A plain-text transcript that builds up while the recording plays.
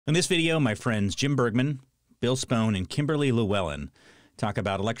In this video, my friends Jim Bergmann, Bill Spohn, and Kimberly Llewellyn talk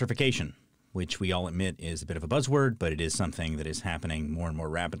about electrification, which we all admit is a bit of a buzzword, but it is something that is happening more and more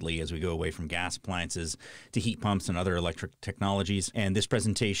rapidly as we go away from gas appliances to heat pumps and other electric technologies. And this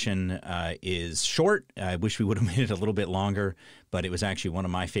presentation is short. I wish we would have made it a little bit longer, but it was actually one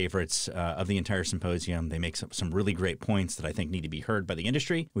of my favorites of the entire symposium. They make some really great points that I think need to be heard by the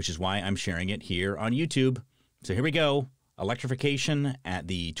industry, which is why I'm sharing it here on YouTube. So here we go. Electrification at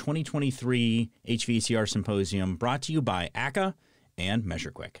the 2023 HVACR Symposium, brought to you by ACA and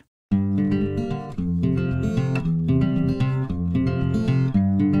measureQuick.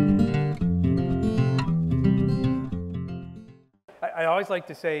 I always like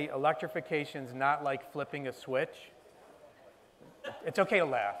to say electrification is not like flipping a switch. It's okay to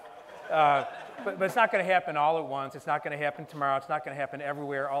laugh. But it's not going to happen all at once. It's not going to happen tomorrow. It's not going to happen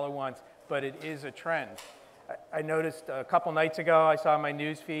everywhere all at once. But it is a trend. I noticed a couple nights ago, I saw in my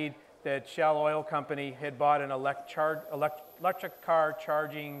news feed that Shell Oil Company had bought an electric car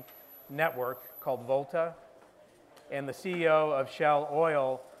charging network called Volta. And the CEO of Shell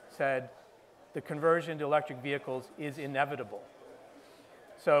Oil said the conversion to electric vehicles is inevitable.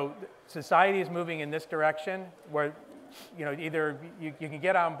 So society is moving in this direction where either you can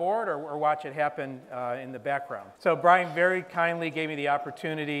get on board or watch it happen in the background. So Brian very kindly gave me the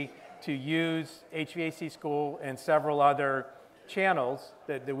opportunity to use HVAC School and several other channels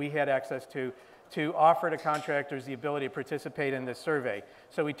that we had access to offer to contractors the ability to participate in this survey.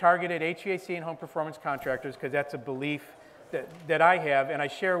 So we targeted HVAC and home performance contractors because that's a belief that I have, and I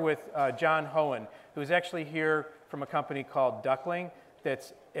share with John Hohen, who's actually here from a company called Duckling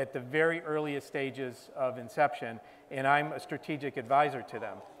that's at the very earliest stages of inception, and I'm a strategic advisor to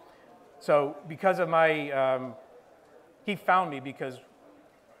them. So because of my, he found me because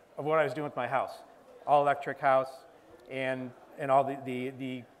of what I was doing with my house, all electric house, and all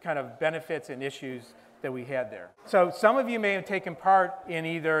the kind of benefits and issues that we had there. So some of you may have taken part in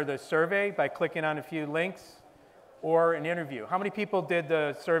either the survey by clicking on a few links or an interview. How many people did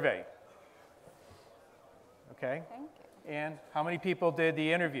the survey? Okay. Thank you. And how many people did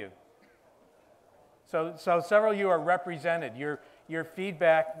the interview? So several of you are represented. Your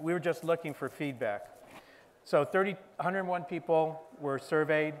feedback, we were just looking for feedback. So 101 people were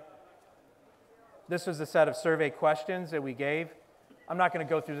surveyed. This was the set of survey questions that we gave. I'm not going to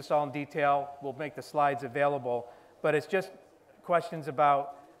go through this all in detail. We'll make the slides available. But it's just questions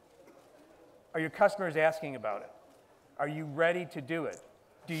about, are your customers asking about it? Are you ready to do it?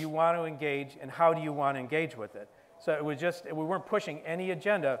 Do you want to engage, and how do you want to engage with it? So it was just, we weren't pushing any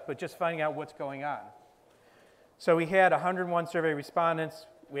agenda, but just finding out what's going on. So we had 101 survey respondents.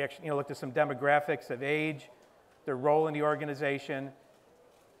 We actually looked at some demographics of age, their role in the organization.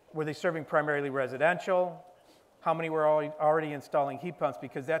 Were they serving primarily residential? How many were already installing heat pumps?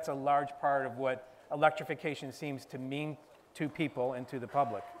 Because that's a large part of what electrification seems to mean to people and to the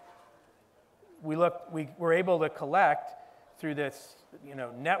public. We were able to collect through this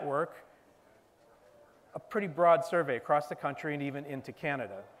network a pretty broad survey across the country and even into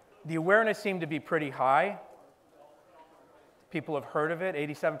Canada. The awareness seemed to be pretty high. People have heard of it.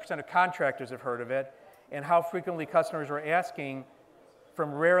 87% of contractors have heard of it. And how frequently customers were asking,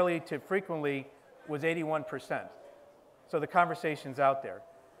 from rarely to frequently, was 81%. So the conversation's out there.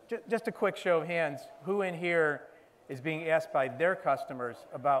 Just a quick show of hands, who in here is being asked by their customers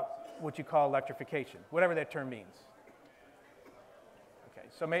about what you call electrification, whatever that term means? Okay,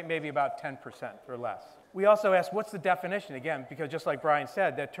 so maybe about 10% or less. We also asked, what's the definition? Again, because just like Brian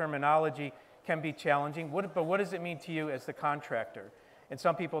said, that terminology can be challenging, but what does it mean to you as the contractor? And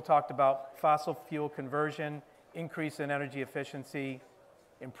some people talked about fossil fuel conversion, increase in energy efficiency,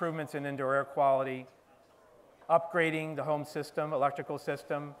 improvements in indoor air quality, upgrading the home system, electrical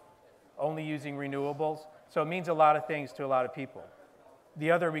system, only using renewables. So it means a lot of things to a lot of people.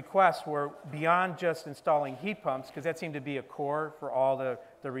 The other requests were beyond just installing heat pumps, because that seemed to be a core for all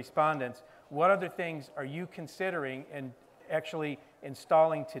the respondents. What other things are you considering and actually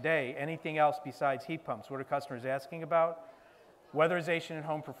installing today? Anything else besides heat pumps? What are customers asking about? Weatherization and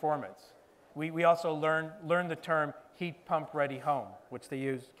home performance. We also learned the term heat pump ready home, which they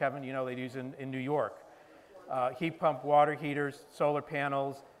use, Kevin, they use in New York. Heat pump water heaters, solar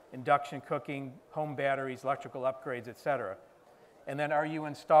panels, induction cooking, home batteries, electrical upgrades, et cetera. And then are you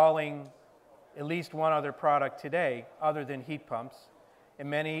installing at least one other product today other than heat pumps? And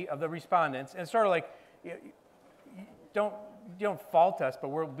many of the respondents, and it's sort of like, don't fault us, but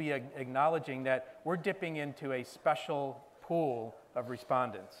we'll be acknowledging that we're dipping into a special pool of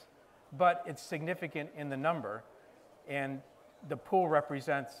respondents. But it's significant in the number, and the pool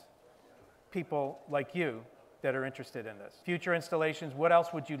represents people like you that are interested in this. Future installations, what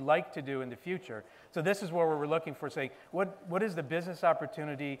else would you like to do in the future? So this is where we're looking for, saying, what is the business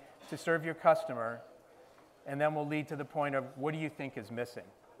opportunity to serve your customer? And then we'll lead to the point of, what do you think is missing?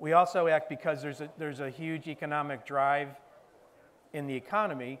 We also act because there's a huge economic drive in the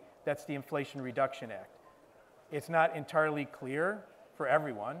economy. That's the Inflation Reduction Act. It's not entirely clear for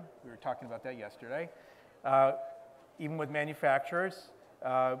everyone. We were talking about that yesterday. Even with manufacturers,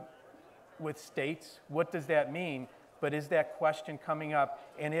 with states, what does that mean? But is that question coming up?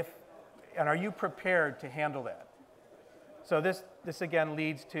 And are you prepared to handle that? So this again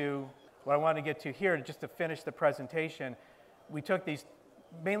leads to what I want to get to here, just to finish the presentation. We took these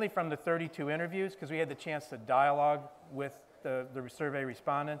mainly from the 32 interviews, because we had the chance to dialogue with the survey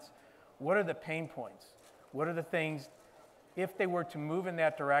respondents. What are the pain points? What are the things, if they were to move in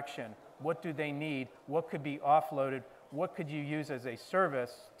that direction, what do they need? What could be offloaded? What could you use as a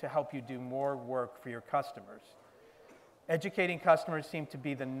service to help you do more work for your customers? Educating customers seemed to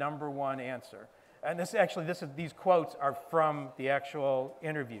be the #1 answer. And these quotes are from the actual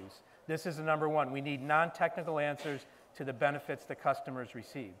interviews. This is the #1. We need non-technical answers to the benefits the customers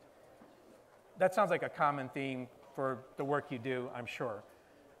received. That sounds like a common theme for the work you do, I'm sure.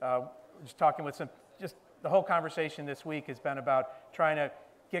 Just talking with just the whole conversation this week has been about trying to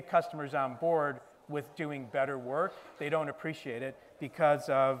get customers on board with doing better work. They don't appreciate it because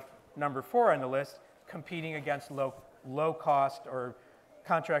of #4 on the list, competing against low cost or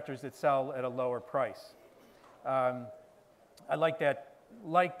contractors that sell at a lower price. I like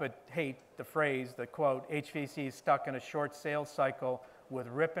but hate the phrase, the quote, HVAC is stuck in a short sales cycle with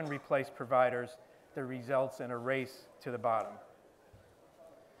rip and replace providers that results in a race to the bottom.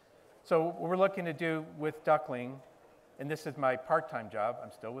 So what we're looking to do with Duckling, and this is my part-time job,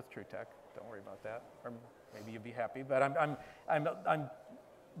 I'm still with TruTech, don't worry about that, or maybe you'll be happy, but I'm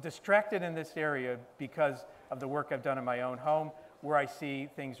distracted in this area because of the work I've done in my own home, where I see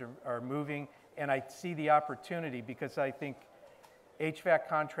things are moving, and I see the opportunity because I think HVAC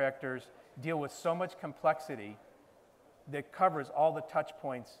contractors deal with so much complexity that covers all the touch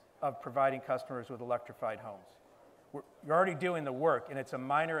points of providing customers with electrified homes. You're already doing the work, and it's a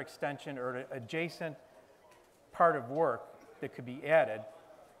minor extension or an adjacent part of work that could be added,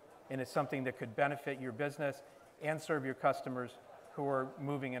 and it's something that could benefit your business and serve your customers who are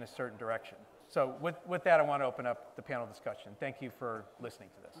moving in a certain direction. So with that, I want to open up the panel discussion. Thank you for listening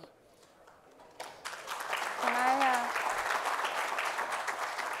to this. Can I,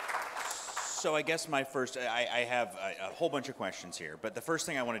 So I guess I have a whole bunch of questions here, but the first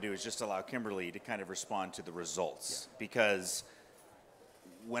thing I want to do is just allow Kimberly to kind of respond to the results, because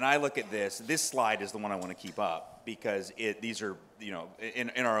when I look at this slide is the one I want to keep up, because these are,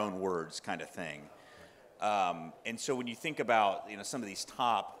 in our own words kind of thing. And so when you think about, some of these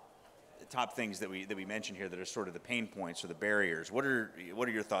top things that we mentioned here that are sort of the pain points or the barriers, what are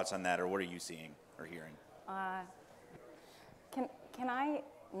your thoughts on that, or what are you seeing or hearing? can I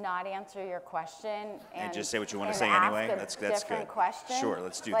not answer your question and just say what you want to say anyway? That's different good. Question? Sure,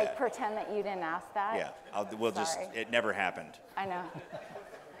 let's do like that. Pretend that you didn't ask that? Yeah, it never happened. I know.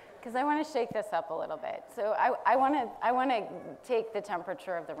 Because I want to shake this up a little bit. So I want to take the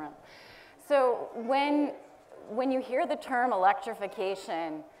temperature of the room. So when you hear the term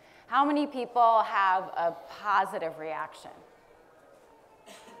electrification, how many people have a positive reaction?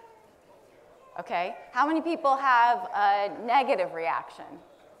 Okay. How many people have a negative reaction?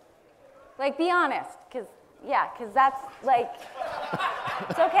 Like, be honest, because that's like,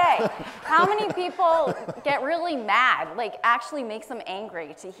 it's okay. How many people get really mad, like actually makes them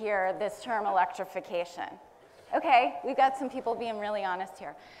angry to hear this term electrification? Okay, we've got some people being really honest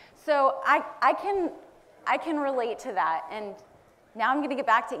here. So I can relate to that, and now I'm going to get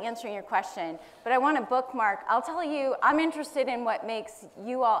back to answering your question, but I want to bookmark. I'll tell you, I'm interested in what makes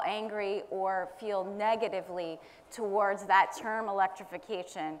you all angry or feel negatively towards that term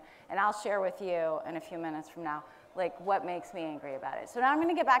electrification, and I'll share with you in a few minutes from now, like what makes me angry about it. So now I'm going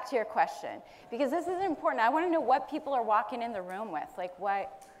to get back to your question, because this is important. I want to know what people are walking in the room with, like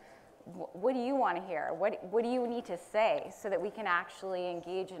what do you want to hear? What do you need to say so that we can actually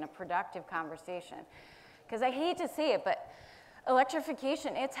engage in a productive conversation? Because I hate to say it, but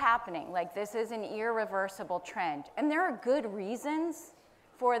electrification, it's happening. Like, this is an irreversible trend. And there are good reasons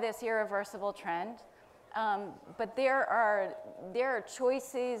for this irreversible trend, but there are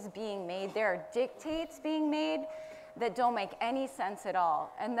choices being made, there are dictates being made that don't make any sense at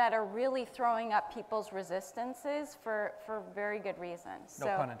all, and that are really throwing up people's resistances for very good reasons. No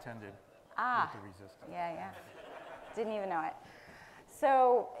pun intended. Ah, with the resistance. yeah. Didn't even know it.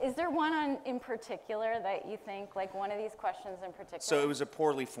 So is there one in particular that you think, like one of these questions in particular? So it was a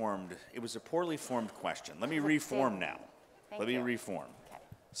poorly formed question. Let me reform now. Let me reform. Okay.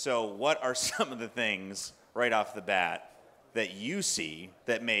 So what are some of the things right off the bat that you see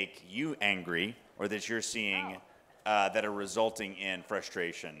that make you angry, or that you're seeing that are resulting in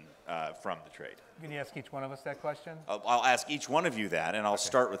frustration from the trade? Can you ask each one of us that question? I'll ask each one of you that, and I'll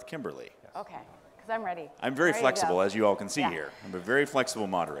start with Kimberly. Okay, because I'm ready. I'm very flexible, as you all can see Yeah. here. I'm a very flexible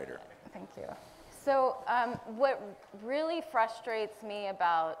moderator. Thank you. So what really frustrates me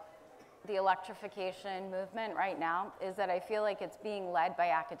about the electrification movement right now is that I feel like it's being led by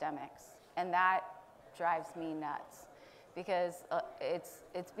academics, and that drives me nuts, because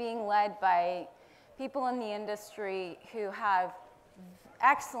it's being led by people in the industry who have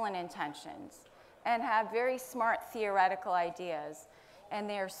excellent intentions and have very smart theoretical ideas, and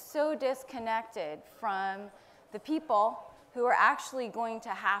they are so disconnected from the people who are actually going to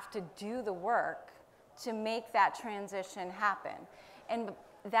have to do the work to make that transition happen. And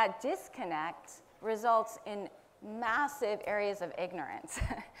that disconnect results in massive areas of ignorance.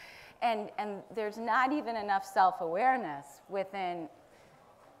 and there's not even enough self-awareness within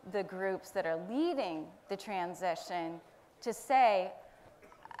the groups that are leading the transition to say,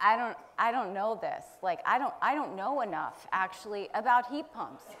 I don't know this. Like, I don't know enough actually about heat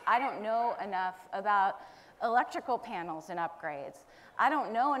pumps. I don't know enough about electrical panels and upgrades. I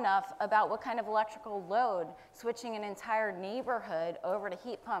don't know enough about what kind of electrical load switching an entire neighborhood over to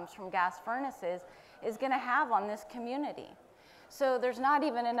heat pumps from gas furnaces is going to have on this community. So there's not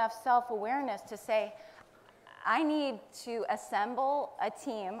even enough self-awareness to say, I need to assemble a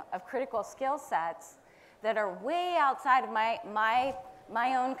team of critical skill sets that are way outside of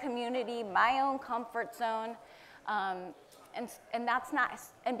my own community, my own comfort zone, and that's not,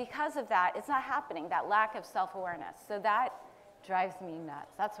 and because of that, it's not happening, that lack of self-awareness. So that drives me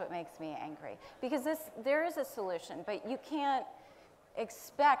nuts. That's what makes me angry. Because there is a solution, but you can't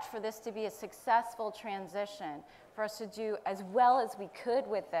expect for this to be a successful transition, for us to do as well as we could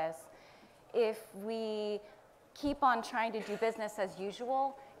with this, if we keep on trying to do business as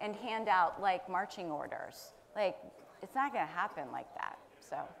usual and hand out like marching orders. Like, it's not going to happen like that.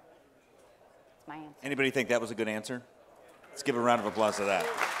 So that's my answer. Anybody think that was a good answer? Let's give a round of applause to that.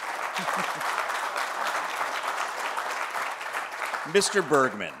 Mr.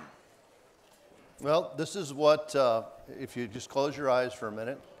 Bergmann. Well, this is what, if you just close your eyes for a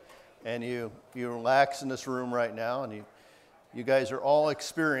minute and you relax in this room right now, and you guys are all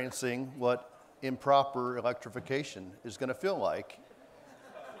experiencing what improper electrification is going to feel like,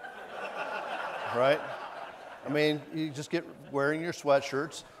 right? I mean, you just get wearing your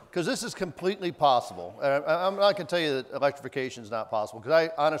sweatshirts, because this is completely possible. And I'm not going to tell you that electrification is not possible, because I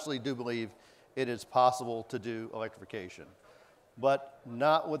honestly do believe it is possible to do electrification, but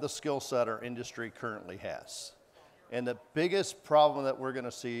not with the skill set our industry currently has. And the biggest problem that we're going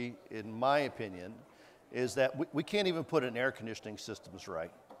to see, in my opinion, is that we can't even put in air conditioning systems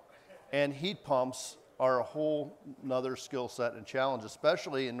right. And heat pumps are a whole nother skill set and challenge,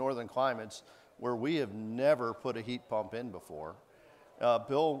 especially in northern climates where we have never put a heat pump in before.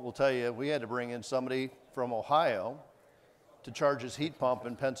 Bill will tell you, we had to bring in somebody from Ohio to charge his heat pump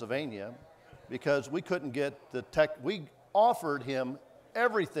in Pennsylvania because we couldn't get the tech. We offered him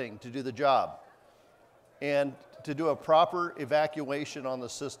everything to do the job and to do a proper evacuation on the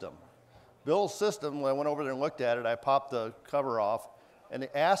system. Bill's system, when I went over there and looked at it, I popped the cover off, and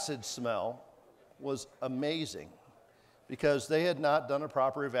the acid smell was amazing because they had not done a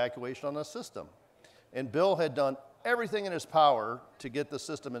proper evacuation on the system. And Bill had done everything in his power to get the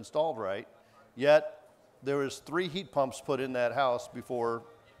system installed right, yet there was 3 heat pumps put in that house before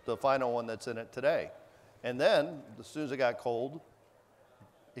the final one that's in it today. And then, as soon as it got cold,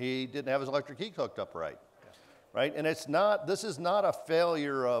 he didn't have his electric heat hooked up right, right? And this is not a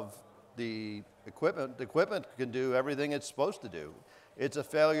failure of the equipment. The equipment can do everything it's supposed to do. It's a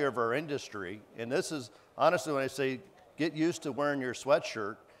failure of our industry. And this is, honestly, when I say get used to wearing your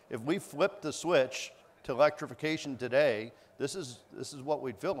sweatshirt, if we flip the switch to electrification today, this is what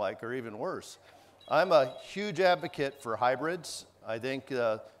we'd feel like, or even worse. I'm a huge advocate for hybrids. I think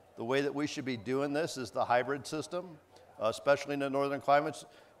the way that we should be doing this is the hybrid system, especially in the northern climates.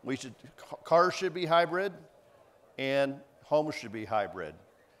 Cars should be hybrid, and homes should be hybrid.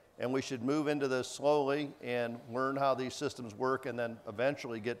 And we should move into this slowly and learn how these systems work, and then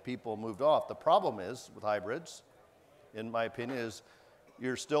eventually get people moved off. The problem is with hybrids, in my opinion, is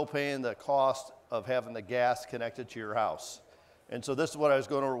you're still paying the cost of having the gas connected to your house. And so this is what I was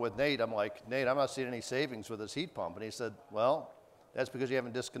going over with Nate. I'm like, Nate, I'm not seeing any savings with this heat pump. And he said, well, that's because you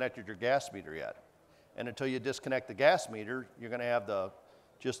haven't disconnected your gas meter yet. And until you disconnect the gas meter, you're going to have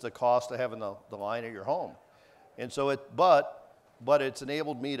just the cost of having the line at your home. And so but it's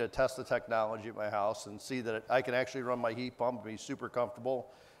enabled me to test the technology at my house and see that I can actually run my heat pump and be super comfortable.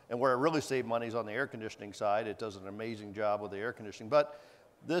 And where I really save money is on the air conditioning side. It does an amazing job with the air conditioning. But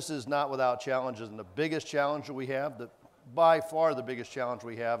this is not without challenges. And the biggest challenge that we have, by far the biggest challenge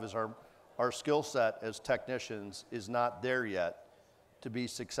we have, is our skill set as technicians is not there yet to be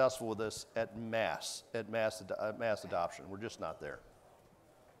successful with this at mass adoption. We're just not there.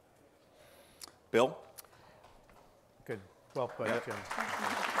 Bill? Good. Well put, Jim.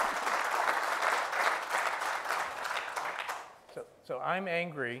 So I'm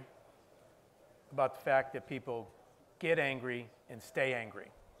angry about the fact that people get angry and stay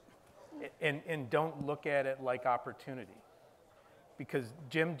angry and don't look at it like opportunity. Because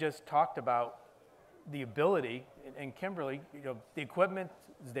Jim just talked about the ability, and Kimberly, the equipment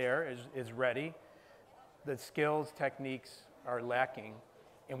is there, is ready. The skills, techniques are lacking.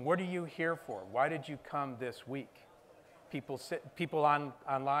 And what are you here for? Why did you come this week? People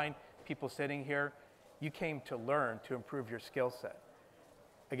online, people sitting here, you came to learn, to improve your skill set.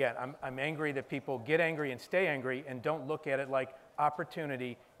 Again, I'm angry that people get angry and stay angry and don't look at it like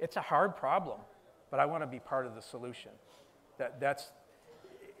opportunity. It's a hard problem, but I want to be part of the solution. That's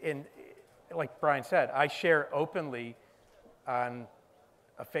like Brian said, I share openly on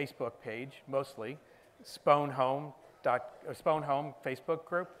a Facebook page, mostly, Spohn Home Facebook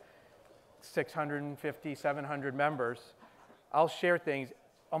group, 650, 700 members. I'll share things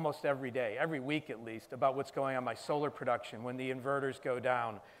almost every day, every week at least, about what's going on in my solar production, when the inverters go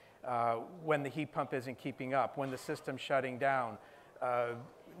down, when the heat pump isn't keeping up, when the system's shutting down.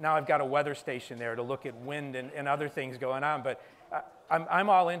 Now I've got a weather station there to look at wind and other things going on, but I'm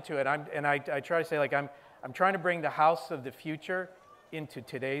all into it. I try to say, like, I'm trying to bring the house of the future into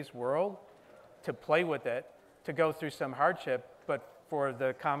today's world, to play with it, to go through some hardship, but for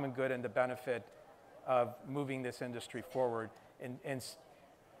the common good and the benefit of moving this industry forward. And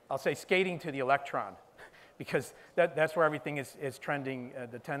I'll say skating to the electron, because that's where everything is trending,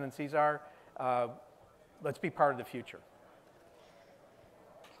 the tendencies are. Let's be part of the future.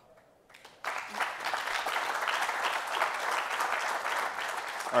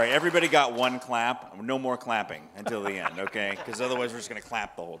 All right, everybody got one clap. No more clapping until the end, okay? Because otherwise we're just going to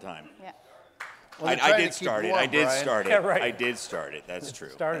clap the whole time. Yeah. Well, I did start it. Yeah, right. I did start it. That's true.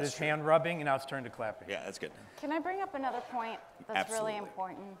 Started as hand rubbing, and now it's turned to clapping. Yeah, that's good. Can I bring up another point that's Absolutely. really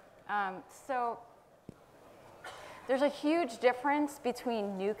important? So there's a huge difference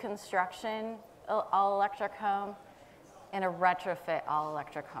between new construction all-electric home and a retrofit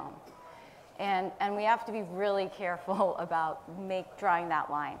all-electric home. And we have to be really careful about drawing that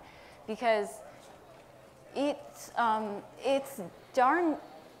line, because it's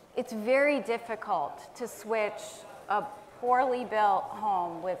very difficult to switch a poorly built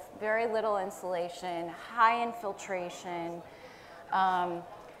home with very little insulation, high infiltration,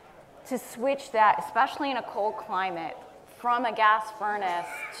 to switch that, especially in a cold climate, from a gas furnace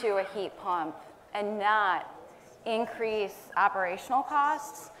to a heat pump and not increase operational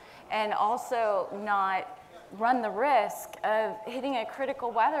costs, and also not run the risk of hitting a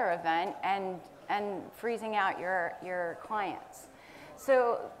critical weather event and freezing out your clients.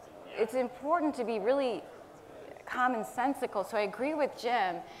 So it's important to be really commonsensical. So I agree with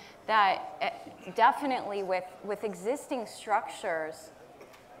Jim that definitely with existing structures,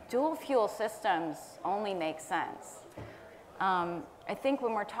 dual fuel systems only make sense. I think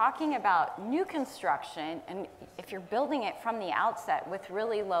when we're talking about new construction, and if you're building it from the outset with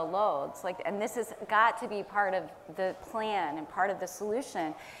really low loads, and this has got to be part of the plan and part of the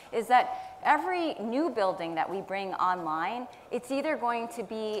solution, is that every new building that we bring online, it's either going to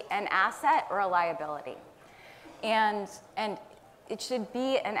be an asset or a liability. And it should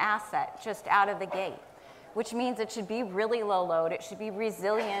be an asset just out of the gate, which means it should be really low load. It should be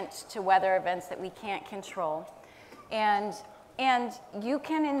resilient to weather events that we can't control. And you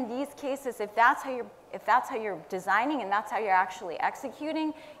can, in these cases, if that's how you're designing and that's how you're actually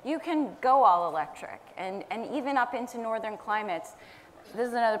executing, you can go all electric. And even up into northern climates, this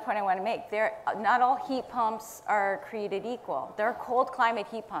is another point I want to make. Not all heat pumps are created equal. There are cold climate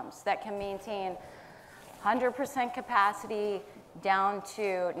heat pumps that can maintain 100% capacity down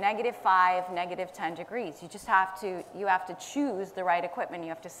to -5, -10 degrees. You just have to choose the right equipment. You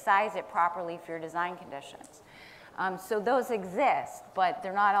have to size it properly for your design conditions. So those exist, but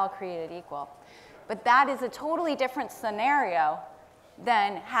they're not all created equal. But that is a totally different scenario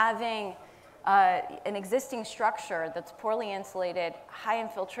than having an existing structure that's poorly insulated, high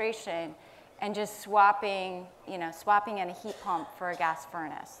infiltration, and just swapping in a heat pump for a gas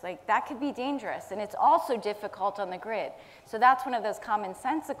furnace. Like, that could be dangerous, and it's also difficult on the grid. So that's one of those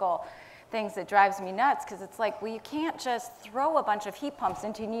commonsensical things that drives me nuts, because it's like, well, you can't just throw a bunch of heat pumps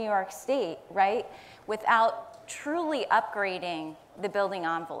into New York State, right, without truly upgrading the building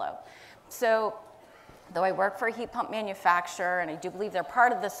envelope. So though I work for a heat pump manufacturer, and I do believe they're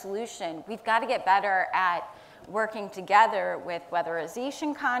part of the solution, we've got to get better at working together with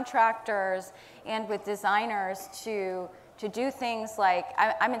weatherization contractors and with designers to do things like,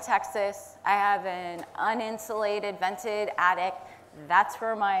 I'm in Texas, I have an uninsulated vented attic, that's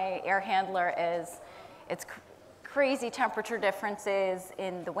where my air handler is. It's crazy temperature differences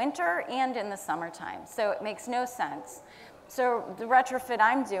in the winter and in the summertime, so it makes no sense. So the retrofit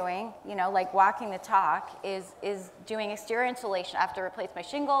I'm doing, like walking the talk, is doing exterior insulation. I have to replace my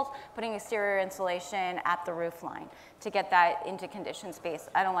shingles, putting exterior insulation at the roof line to get that into conditioned space.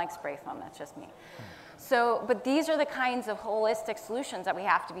 I don't like spray foam, that's just me. So, but these are the kinds of holistic solutions that we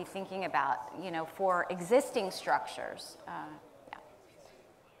have to be thinking about, for existing structures.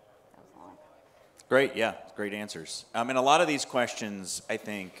 Great, yeah, great answers. And a lot of these questions, I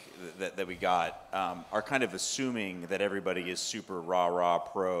think, that we got are kind of assuming that everybody is super rah-rah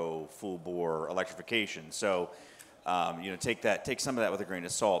pro full bore electrification. So, take some of that with a grain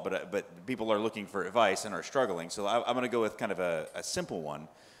of salt. But people are looking for advice and are struggling. So I'm going to go with kind of a simple one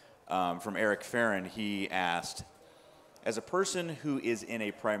from Eric Farron. He asked, as a person who is in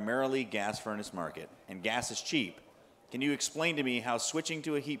a primarily gas furnace market and gas is cheap, can you explain to me how switching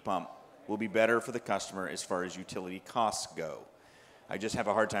to a heat pump will be better for the customer as far as utility costs go? I just have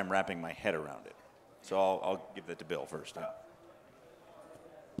a hard time wrapping my head around it. So I'll give that to Bill first.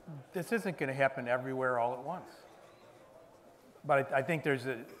 This isn't going to happen everywhere all at once. But I think there's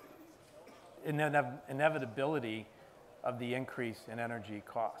an inevitability of the increase in energy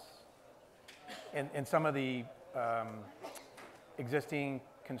costs. And some of the existing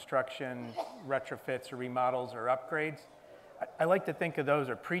construction retrofits or remodels or upgrades, I like to think of those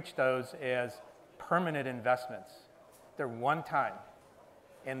or preach those as permanent investments. They're one time,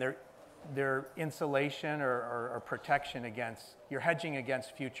 and they're insulation or protection against, you're hedging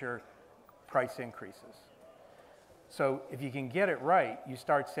against future price increases. So if you can get it right, you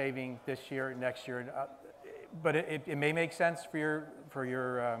start saving this year, next year, but it may make sense for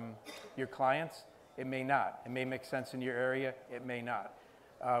your clients. It may not. It may make sense in your area. It may not.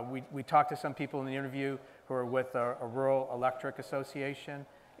 We talked to some people in the interview who are with a rural electric association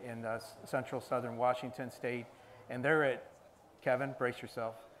in central southern Washington state, and they're at, Kevin, brace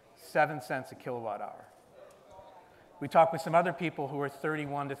yourself, 7 cents a kilowatt hour. We talked with some other people who are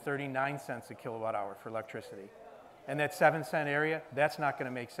 31 to 39 cents a kilowatt hour for electricity. And that 7-cent area, that's not going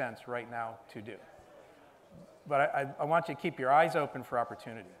to make sense right now to do. But I want you to keep your eyes open for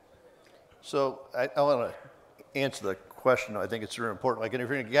opportunity. So I want to answer the question. I think it's really important. Like, if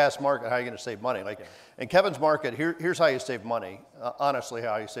you're in a gas market, how are you going to save money? Like, in Kevin's market, here's how you save money. Honestly,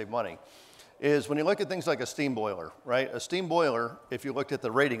 how you save money is when you look at things like a steam boiler, right? A steam boiler, if you looked at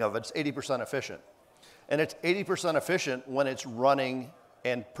the rating of it, it's 80% efficient. And it's 80% efficient when it's running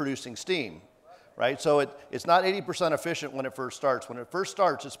and producing steam, right? So it's not 80% efficient when it first starts. When it first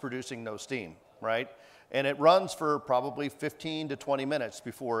starts, it's producing no steam, right? And it runs for probably 15 to 20 minutes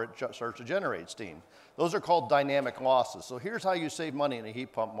before it starts to generate steam. Those are called dynamic losses. So here's how you save money in a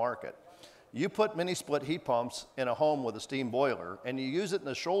heat pump market. You put mini split heat pumps in a home with a steam boiler, and you use it in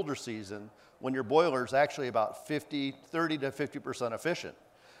the shoulder season when your boiler is actually about 30 to 50% efficient.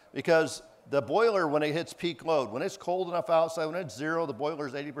 Because the boiler, when it hits peak load, when it's cold enough outside, when it's zero, the boiler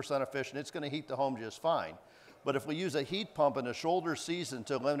is 80% efficient. It's going to heat the home just fine. But if we use a heat pump in the shoulder season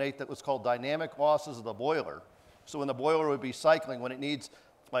to eliminate what's called dynamic losses of the boiler, so when the boiler would be cycling, when it needs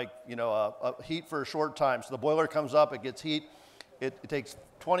a heat for a short time, so the boiler comes up, it gets heat, it takes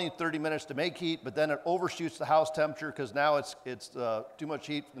 20, 30 minutes to make heat, but then it overshoots the house temperature because now it's too much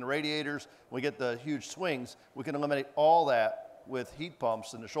heat from the radiators. We get the huge swings. We can eliminate all that with heat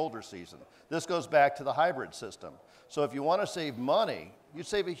pumps in the shoulder season. This goes back to the hybrid system. So if you want to save money, you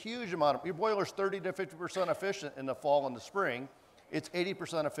save a huge amount. Your boiler's 30 to 50% efficient in the fall and the spring. It's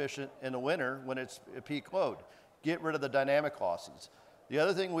 80% efficient in the winter when it's at peak load. Get rid of the dynamic losses. The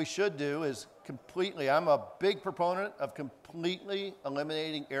other thing we should do is I'm a big proponent of completely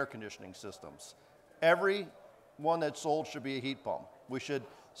eliminating air conditioning systems. Every one that's sold should be a heat pump.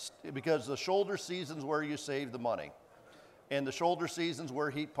 Because the shoulder season's where you save the money. And the shoulder season's where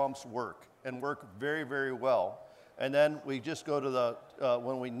heat pumps work and work very, very well. And then we just go to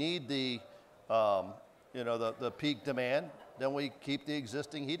when we need the peak demand, then we keep the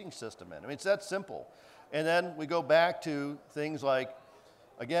existing heating system in. I mean, it's that simple. And then we go back to things like,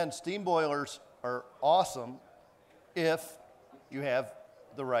 Again, steam boilers are awesome if you have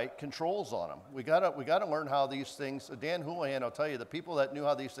the right controls on them. We gotta learn how these things, Dan Houlihan will tell you, the people that knew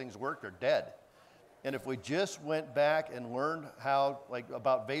how these things worked are dead. And if we just went back and learned how, like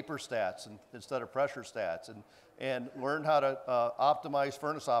about vapor stats instead of pressure stats, and learned how to optimize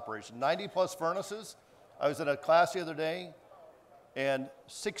furnace operation. 90 plus furnaces. I was in a class the other day, and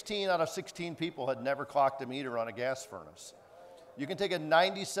 16 out of 16 people had never clocked a meter on a gas furnace. You can take a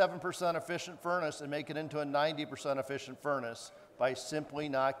 97% efficient furnace and make it into a 90% efficient furnace by simply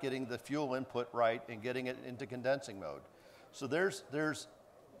not getting the fuel input right and getting it into condensing mode. So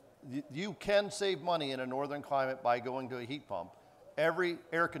you can save money in a northern climate by going to a heat pump. Every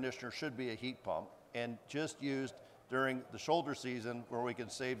air conditioner should be a heat pump and just used during the shoulder season where we can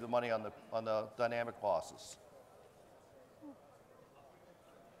save the money on the dynamic losses.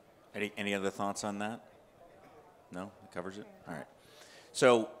 Any other thoughts on that? No, it covers it? All right.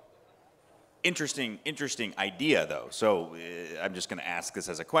 So interesting idea, though. So I'm just going to ask this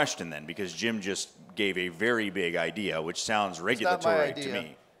as a question then, because Jim just gave a very big idea, which sounds regulatory to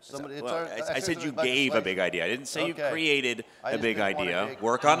me. I said you gave a big idea. I didn't say you created a big idea.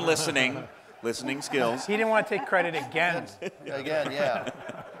 Work on listening, listening skills. He didn't want to take credit again. Again, yeah.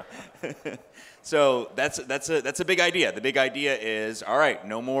 So that's a big idea. The big idea is, all right,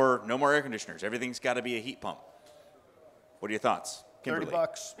 no more air conditioners. Everything's got to be a heat pump. What are your thoughts, Kimberly? $30.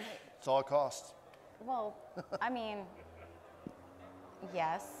 That's all it costs. Well, I mean,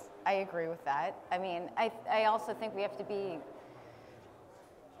 yes, I agree with that. I mean, I also think we have to be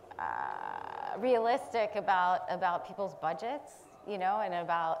realistic about people's budgets, you know, and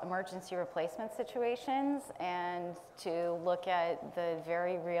about emergency replacement situations, and to look at the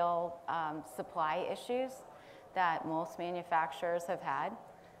very real supply issues that most manufacturers have had.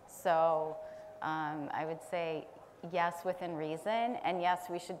 So I would say yes, within reason, and yes,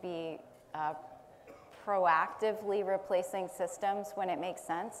 we should be proactively replacing systems when it makes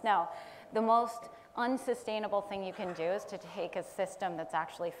sense. Now, the most unsustainable thing you can do is to take a system that's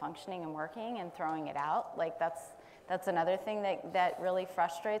actually functioning and working and throwing it out. Like that's another thing that really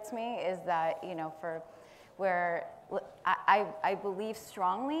frustrates me, is that, you know, for where I believe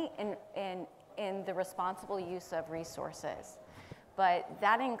strongly in the responsible use of resources, but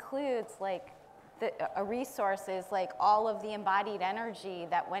that includes like a resource is like all of the embodied energy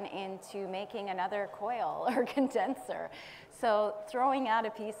that went into making another coil or condenser. So throwing out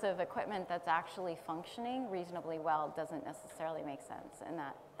a piece of equipment that's actually functioning reasonably well doesn't necessarily make sense in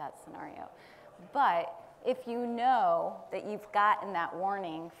that scenario. But if you know that you've gotten that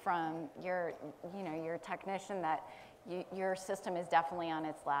warning from your technician that your system is definitely on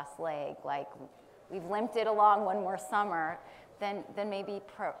its last leg, like we've limped it along one more summer, then maybe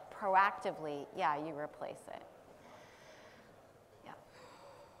proactively, yeah, you replace it. Yeah.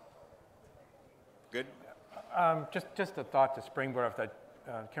 Good. Just a thought to springboard off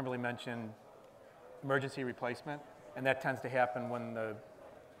that. Kimberly mentioned emergency replacement, and that tends to happen when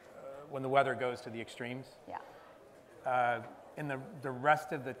the weather goes to the extremes. Yeah. In the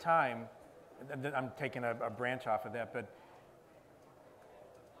rest of the time, I'm taking a branch off of that, but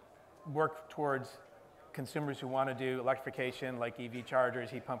work towards consumers who want to do electrification, like EV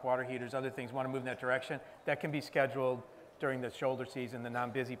chargers, heat pump water heaters, other things, want to move in that direction. That can be scheduled during the shoulder season, the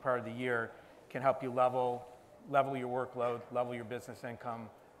non-busy part of the year, can help you level your workload, level your business income,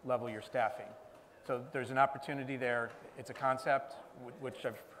 level your staffing. So there's an opportunity there. It's a concept which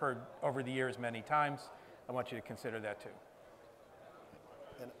I've heard over the years many times. I want you to consider that too.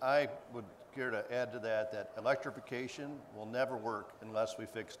 And I would care to add to that electrification will never work unless we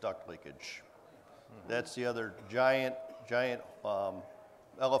fix duct leakage. That's the other giant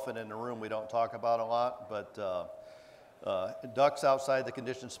elephant in the room we don't talk about a lot, but ducts outside the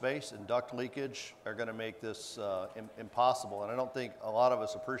conditioned space and duct leakage are going to make this impossible. And I don't think a lot of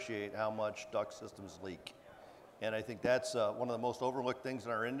us appreciate how much duct systems leak. And I think that's one of the most overlooked things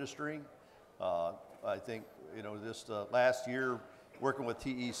in our industry. I think, you know, this last year working with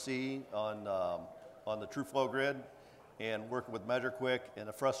TEC on the TruFlow grid and working with measureQuick, and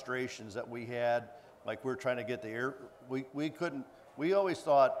the frustrations that we had, like we're trying to get the air, we always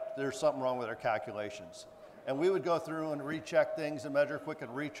thought there's something wrong with our calculations. And we would go through and recheck things in measureQuick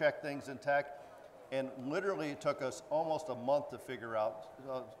and recheck things in tech, and literally it took us almost a month to figure out,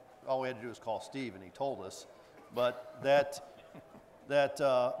 all we had to do was call Steve and he told us, but that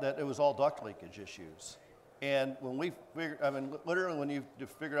it was all duct leakage issues. And when we figured, I mean, literally when you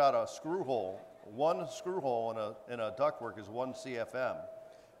figure out a screw hole, one screw hole in a ductwork is 1 CFM.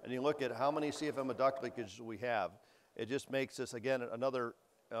 And you look at how many CFM of duct leakage we have, it just makes this, again, another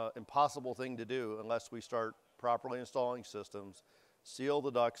impossible thing to do unless we start properly installing systems seal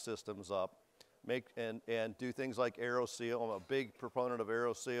the duct systems up, and do things like AeroSeal. I'm a big proponent of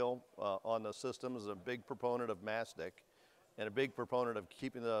AeroSeal on the systems, a big proponent of mastic, and a big proponent of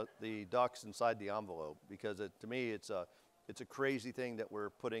keeping the ducts inside the envelope, because to me it's a crazy thing that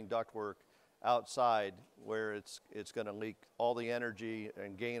we're putting ductwork outside where it's going to leak all the energy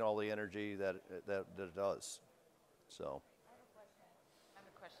and gain all the energy that it does. So. I have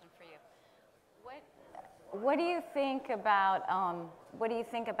a question for you. What do you think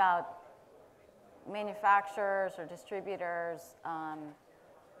about manufacturers or distributors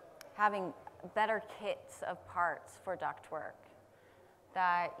having better kits of parts for ductwork?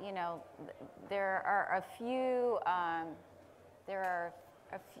 That, you know, there are a few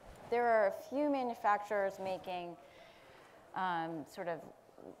manufacturers making sort of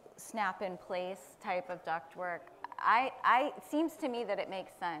snap-in-place type of ductwork. It seems to me that it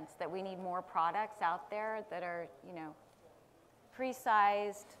makes sense that we need more products out there that are, you know,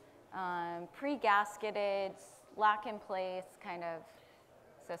 pre-sized, pre-gasketed, lock-in-place kind of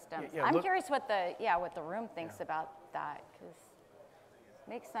systems. Yeah, I'm curious what the room thinks about that, because it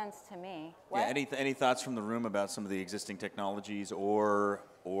makes sense to me. What? Yeah, any thoughts from the room about some of the existing technologies, or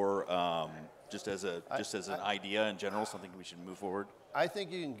just as an idea in general, something we should move forward? I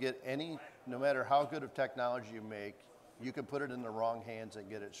think you can get no matter how good of technology you make, you can put it in the wrong hands and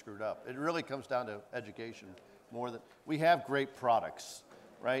get it screwed up. It really comes down to education more than, we have great products,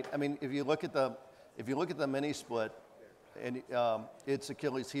 right? I mean, if you look at the mini split, and its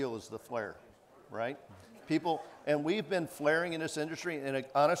Achilles heel is the flare, right? And we've been flaring in this industry, and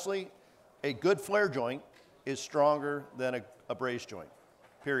honestly, a good flare joint is stronger than a brace joint,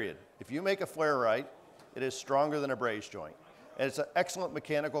 period. If you make a flare right, it is stronger than a brace joint. And it's an excellent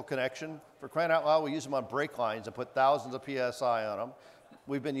mechanical connection. For crying out loud, we use them on brake lines and put thousands of PSI on them.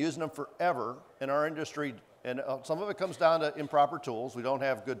 We've been using them forever in our industry, and some of it comes down to improper tools. We don't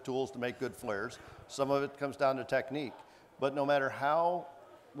have good tools to make good flares. Some of it comes down to technique. But no matter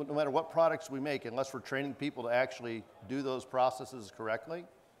what products we make, unless we're training people to actually do those processes correctly,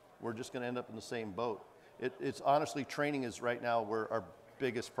 we're just going to end up in the same boat. It's honestly, training is right now our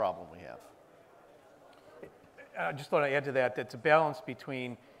biggest problem we have. I just thought I'd add to that, it's a balance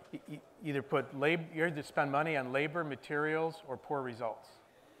between either you either spend money on labor, materials, or poor results.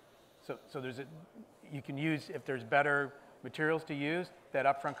 So you can use, if there's better materials to use, that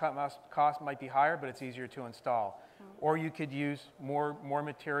upfront cost might be higher, but it's easier to install. Or you could use more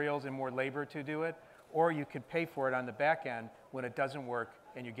materials and more labor to do it, or you could pay for it on the back end when it doesn't work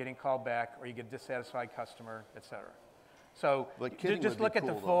and you're getting called back, or you get a dissatisfied customer, et cetera. So just look at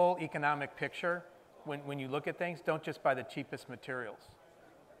the full economic picture. When you look at things, don't just buy the cheapest materials.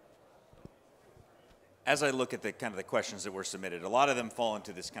 As I look at the questions that were submitted, a lot of them fall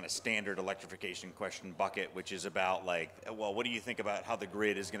into this kind of standard electrification question bucket, which is about like, well, what do you think about how the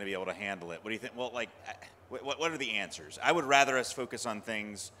grid is going to be able to handle it? What do you think? Well, like, what are the answers? I would rather us focus on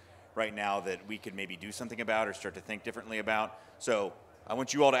things right now that we could maybe do something about or start to think differently about. So I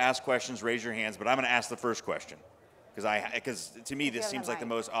want you all to ask questions, raise your hands, but I'm going to ask the first question because to me this seems like the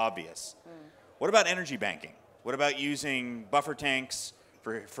most obvious. What about energy banking? What about using buffer tanks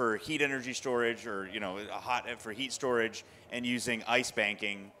for heat energy storage, or for heat storage, and using ice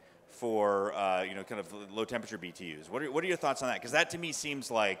banking for kind of low temperature BTUs? What are your thoughts on that? Because that to me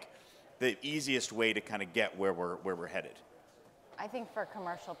seems like the easiest way to kind of get where we're headed. I think for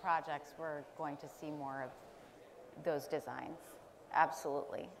commercial projects, we're going to see more of those designs,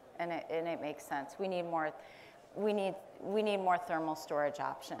 absolutely, and it makes sense. We need more thermal storage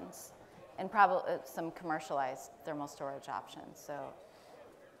options, and probably some commercialized thermal storage options. So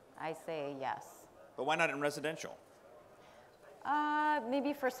I say yes. But why not in residential?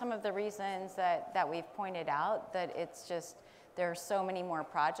 Maybe for some of the reasons that we've pointed out, that it's just, there are so many more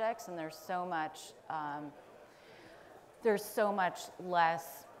projects and there's so much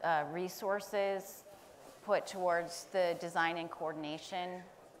less resources put towards the design and coordination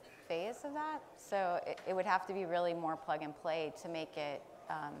phase of that. So it would have to be really more plug and play to make it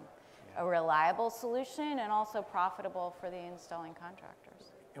a reliable solution and also profitable for the installing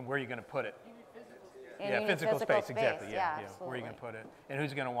contractors. And where are you going to put it? In physical space, exactly. Yeah, Where are you going to put it? And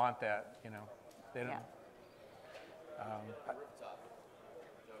who's going to want that? They don't. Yeah.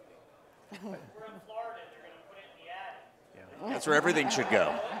 We're in Florida, they're going to put it in the attic. Yeah. That's where everything should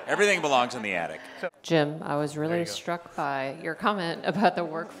go. Everything belongs in the attic. Jim, I was really struck by your comment about the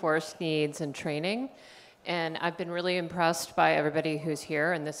workforce needs and training. And I've been really impressed by everybody who's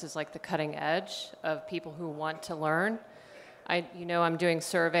here, and this is like the cutting edge of people who want to learn. I'm doing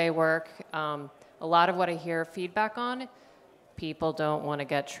survey work. A lot of what I hear feedback on, people don't want to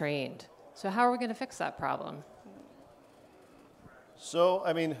get trained. So how are we going to fix that problem? So,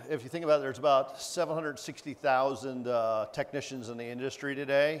 I mean, if you think about it, there's about 760,000 technicians in the industry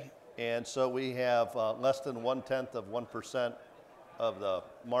today. And so we have less than 1/10 of 1% of the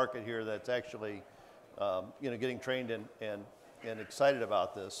market here that's actually, getting trained and excited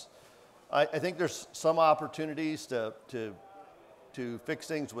about this. I think there's some opportunities to fix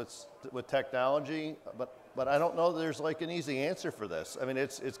things with technology, but I don't know that there's like an easy answer for this. I mean,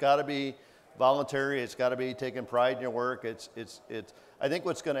 it's got to be voluntary. It's got to be taking pride in your work. I think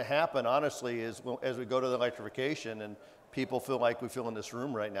what's going to happen, honestly, is as we go to the electrification and people feel like we feel in this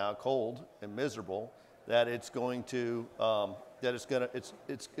room right now, cold and miserable, that the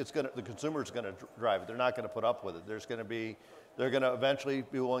consumer is going to drive it. They're not going to put up with it. They're going to eventually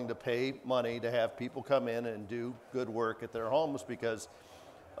be willing to pay money to have people come in and do good work at their homes because,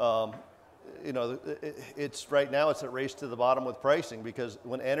 it's right now it's a race to the bottom with pricing because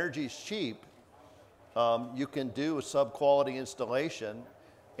when energy's cheap, you can do a sub-quality installation,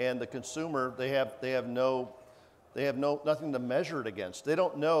 and the consumer they have nothing to measure it against. They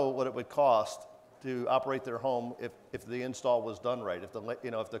don't know what it would cost to operate their home if the install was done right. If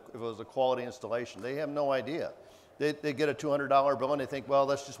it was a quality installation, they have no idea. They get a $200 bill and they think, well,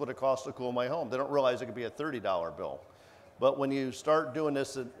 that's just what it costs to cool my home. They don't realize it could be a $30 bill. But when you start doing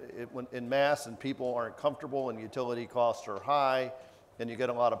this in mass and people aren't comfortable and utility costs are high and you get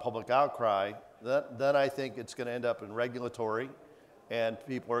a lot of public outcry, then I think it's going to end up in regulatory, and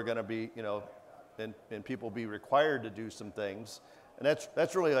people are going to be, and people will be required to do some things. And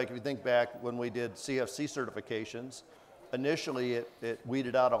that's really like if you think back when we did CFC certifications, initially it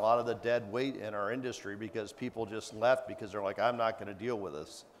weeded out a lot of the dead weight in our industry because people just left because they're like, I'm not going to deal with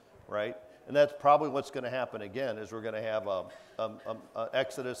this, right? And that's probably what's going to happen again, is we're going to have an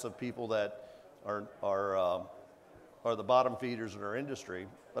exodus of people that are the bottom feeders in our industry.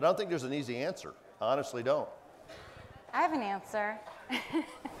 But I don't think there's an easy answer. I honestly don't. I have an answer. But so you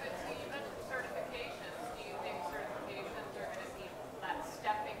mentioned certifications. Do you think certifications are going to be that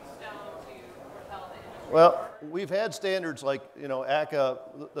stepping stone to propel the industry? Well, we've had standards like, ACA,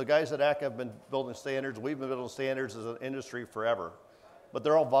 the guys at ACA have been building standards. We've been building standards as an industry forever. But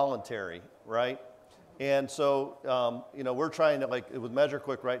they're all voluntary, right? And so, we're trying to, like with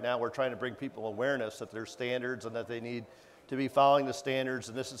measureQuick right now, we're trying to bring people awareness that there's standards and that they need to be following the standards,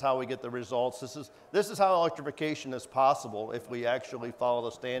 and this is how we get the results. This is how electrification is possible if we actually follow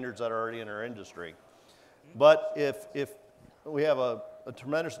the standards that are already in our industry. But if we have a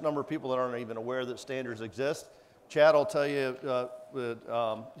tremendous number of people that aren't even aware that standards exist, Chad will tell you,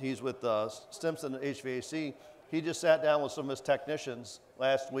 he's with Stimson HVAC. He just sat down with some of his technicians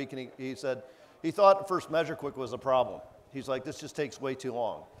last week, and he said he thought at first measureQuick was a problem. He's like, this just takes way too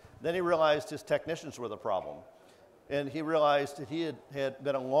long. Then he realized his technicians were the problem. And he realized that he had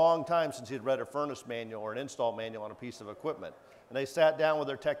been a long time since he had read a furnace manual or an install manual on a piece of equipment. And they sat down with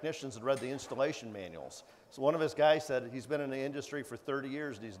their technicians and read the installation manuals. So one of his guys said he's been in the industry for 30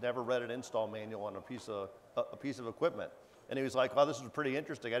 years and he's never read an install manual on a piece of equipment. And he was like, oh, this is pretty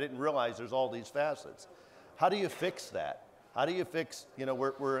interesting. I didn't realize there's all these facets. How do you fix that? How do you fix,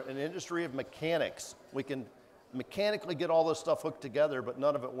 we're an industry of mechanics. We can mechanically get all this stuff hooked together, but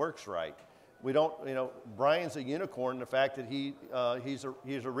none of it works right. We don't, Brian's a unicorn in the fact that he's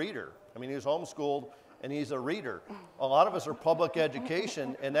a reader. I mean, he was homeschooled and he's a reader. A lot of us are public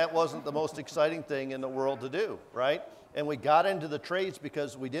education, and that wasn't the most exciting thing in the world to do, right? And we got into the trades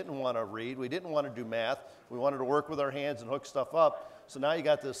because we didn't want to read, we didn't want to do math, we wanted to work with our hands and hook stuff up. So now you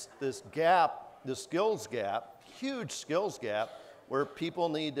got this gap, this skills gap, huge skills gap, where people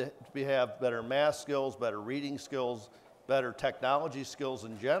need to have better math skills, better reading skills, better technology skills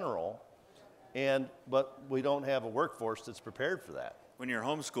in general. But we don't have a workforce that's prepared for that. When you're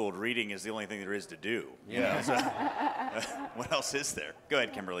homeschooled, reading is the only thing there is to do. Yeah. So, what else is there? Go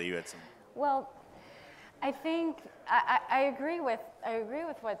ahead, Kimberly. You had some. Well, I think I agree with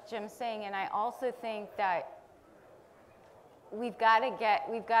what Jim's saying, and I also think that we've got to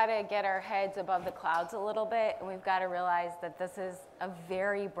get our heads above the clouds a little bit, and we've got to realize that this is a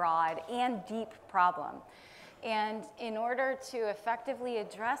very broad and deep problem. And in order to effectively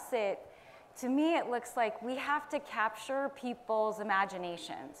address it, to me, it looks like we have to capture people's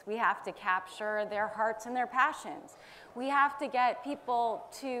imaginations. We have to capture their hearts and their passions. We have to get people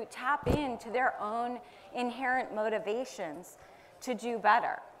to tap into their own inherent motivations to do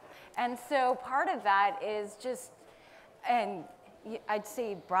better. And so part of that is just, and I'd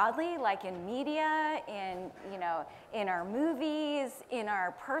say broadly, like in media, in our movies, in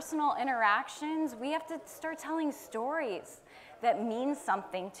our personal interactions, we have to start telling stories that mean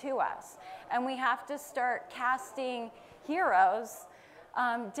something to us. And we have to start casting heroes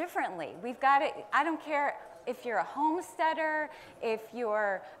differently. We've got to, I don't care, a homesteader, if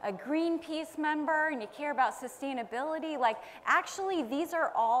you're a Greenpeace member and you care about sustainability, like actually these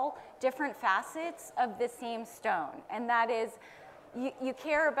are all different facets of the same stone. And that is, you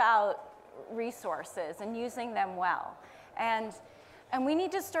care about resources and using them well. And we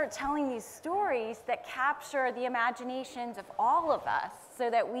need to start telling these stories that capture the imaginations of all of us so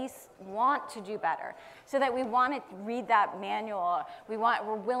that we want to do better, so that we want to read that manual,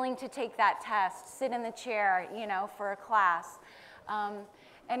 we're willing to take that test, sit in the chair, you know, for a class.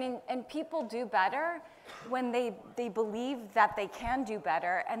 And people do better when they believe that they can do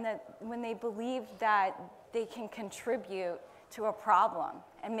better, and that when they believe that they can contribute to a problem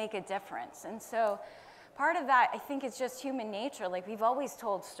and make a difference. And so part of that, I think, is just human nature. Like, we've always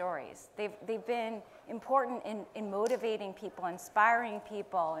told stories. They've been important in motivating people, inspiring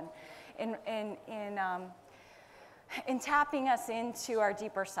people, and in tapping us into our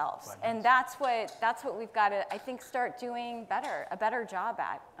deeper selves. And that's what we've got to, I think, start doing a better job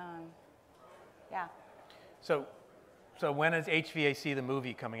at. Yeah. So when is HVAC the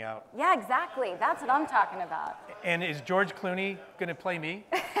movie coming out? Yeah, exactly. That's what I'm talking about. And is George Clooney going to play me?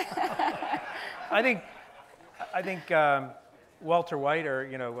 I think Walter White, or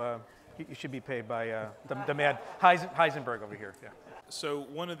you should be paid by the mad Heisenberg over here. Yeah. So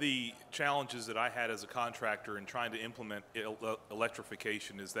one of the challenges that I had as a contractor in trying to implement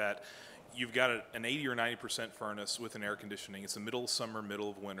electrification is that you've got an 80 or 90% furnace with an air conditioning. It's the middle of summer, middle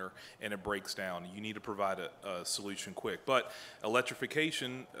of winter, and it breaks down. You need to provide a solution quick. But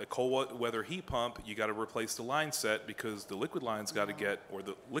electrification, a cold weather heat pump, you got to replace the line set because the liquid line's got to get, or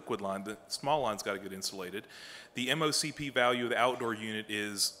the liquid line, the small line's got to get insulated. The MOCP value of the outdoor unit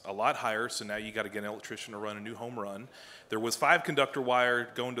is a lot higher, so now you got to get an electrician to run a new home run. There was 5 conductor wire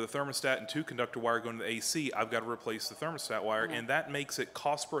going to the thermostat and 2 conductor wire going to the AC. I've got to replace the thermostat wire, and that makes it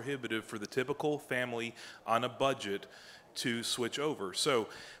cost prohibitive for the typical family on a budget to switch over. So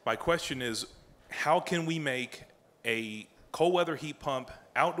my question is, how can we make a cold weather heat pump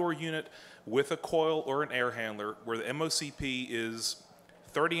outdoor unit with a coil or an air handler where the MOCP is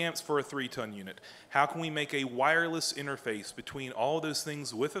 30 amps for a 3-ton unit? How can we make a wireless interface between all of those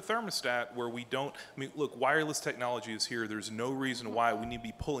things with a thermostat where we don't, I mean, look, wireless technology is here. There's no reason why we need to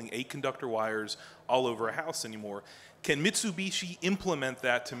be pulling 8 conductor wires all over a house anymore. Can Mitsubishi implement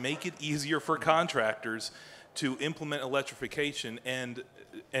that to make it easier for contractors to implement electrification and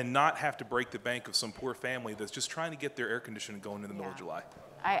not have to break the bank of some poor family that's just trying to get their air conditioning going in the middle of July?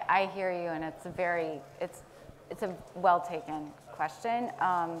 I hear you, and it's a well-taken question.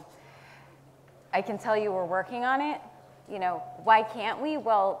 I can tell you we're working on it. You know, why can't we?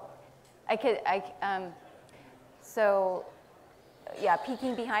 Well, so yeah,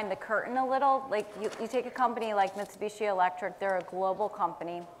 peeking behind the curtain a little, like you take a company like Mitsubishi Electric, they're a global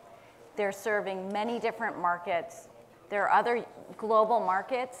company. They're serving many different markets. There are other global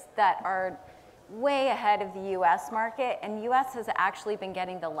markets that are way ahead of the US market, and US has actually been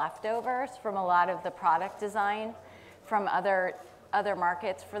getting the leftovers from a lot of the product design from other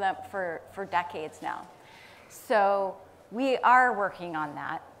markets for decades now. So we are working on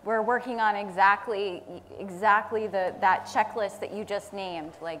that. We're working on exactly that checklist that you just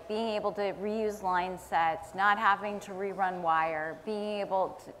named, like being able to reuse line sets, not having to rerun wire, being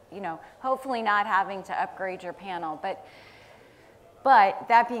able to, hopefully not having to upgrade your panel. But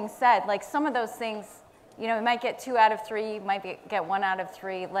that being said, like some of those things, you might get 2 out of 3, you might get 1 out of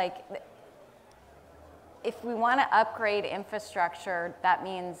 3. Like, if we want to upgrade infrastructure, that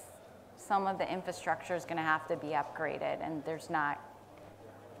means some of the infrastructure is going to have to be upgraded, and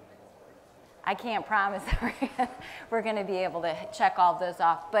I can't promise that we're going to be able to check all of those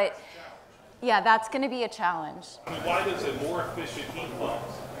off, but yeah, that's going to be a challenge. Why does a more efficient heat pump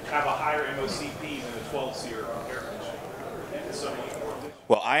have a higher MOCP than a 12-SEER air conditioner? It's so much more efficient.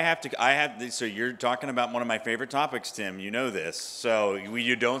 Well, so you're talking about one of my favorite topics, Tim. You know this. So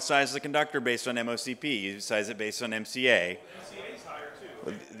you don't size the conductor based on MOCP. You size it based on MCA. MCA is higher too.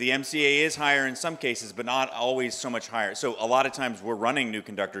 The MCA is higher in some cases, but not always so much higher. So a lot of times we're running new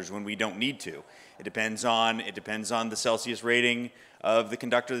conductors when we don't need to. It depends on the Celsius rating of the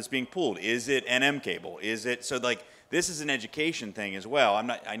conductor that's being pulled. Is it NM cable? Is it so like this is an education thing as well.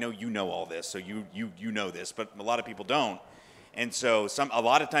 I know you know all this, so you know this, but a lot of people don't. And so a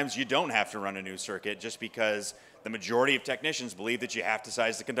lot of times you don't have to run a new circuit just because the majority of technicians believe that you have to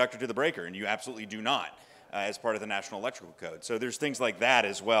size the conductor to the breaker, and you absolutely do not as part of the National Electrical Code. So there's things like that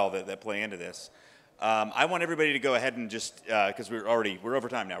as well that play into this. I want everybody to go ahead and just, because we're over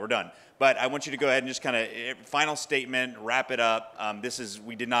time now, we're done. But I want you to go ahead and just kind of, final statement, wrap it up.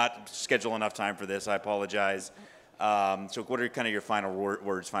 We did not schedule enough time for this, I apologize. So what are kind of your final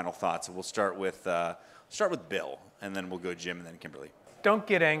words, final thoughts? We'll start with start with Bill, and then we'll go Jim and then Kimberly. Don't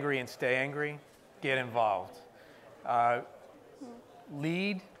get angry and stay angry. Get involved.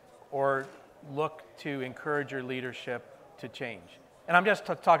 Lead or look to encourage your leadership to change. And I'm just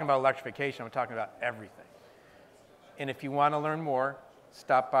talking about electrification. I'm talking about everything. And if you want to learn more,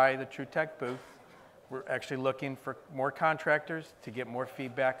 stop by the TruTech booth. We're actually looking for more contractors to get more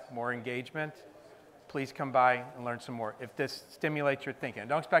feedback, more engagement. Please come by and learn some more if this stimulates your thinking. I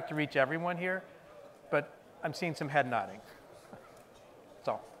don't expect to reach everyone here, but I'm seeing some head nodding. That's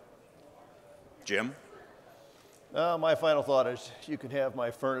all. Jim? My final thought is you can have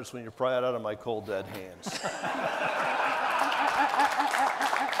my furnace when you pry it out of my cold, dead hands.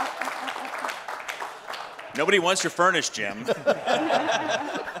 Nobody wants your furnace, Jim.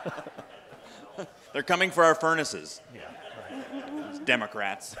 They're coming for our furnaces. Yeah, right.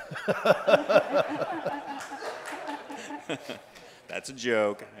 Democrats. That's a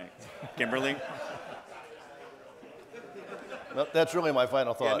joke. Kimberly? Well, that's really my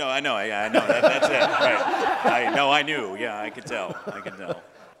final thought. Yeah, no, I know. That's it. Right. I knew. Yeah, I could tell.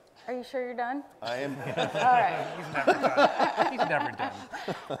 Are you sure you're done? I am. All right. He's never done. He's never done.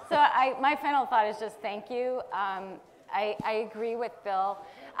 So my final thought is just thank you. I agree with Bill.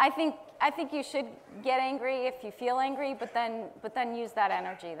 I think you should get angry if you feel angry, but then use that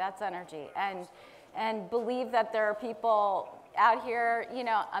energy. That's energy, and believe that there are people out here, you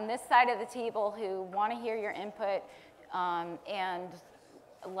know, on this side of the table who want to hear your input, and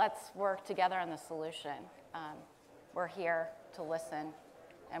let's work together on the solution. We're here to listen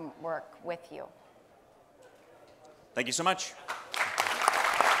and work with you. Thank you so much.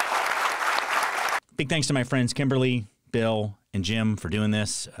 Big thanks to my friends Kimberly, Bill, and Jim for doing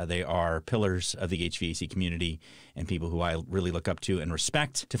this. They are pillars of the HVAC community and people who I really look up to and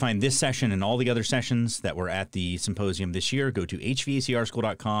respect. To find this session and all the other sessions that were at the symposium this year, go to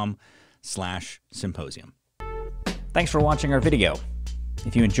hvacrschool.com/symposium. Thanks for watching our video.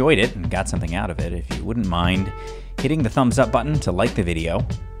 If you enjoyed it and got something out of it, if you wouldn't mind hitting the thumbs up button to like the video,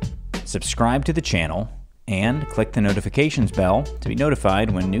 subscribe to the channel, and click the notifications bell to be notified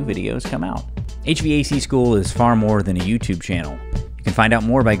when new videos come out. HVAC School is far more than a YouTube channel. You can find out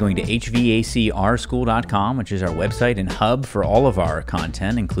more by going to hvacrschool.com, which is our website and hub for all of our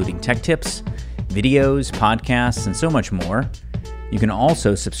content, including tech tips, videos, podcasts, and so much more. You can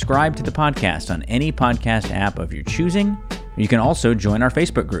also subscribe to the podcast on any podcast app of your choosing. You can also join our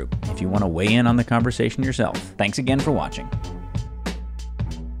Facebook group if you want to weigh in on the conversation yourself. Thanks again for watching.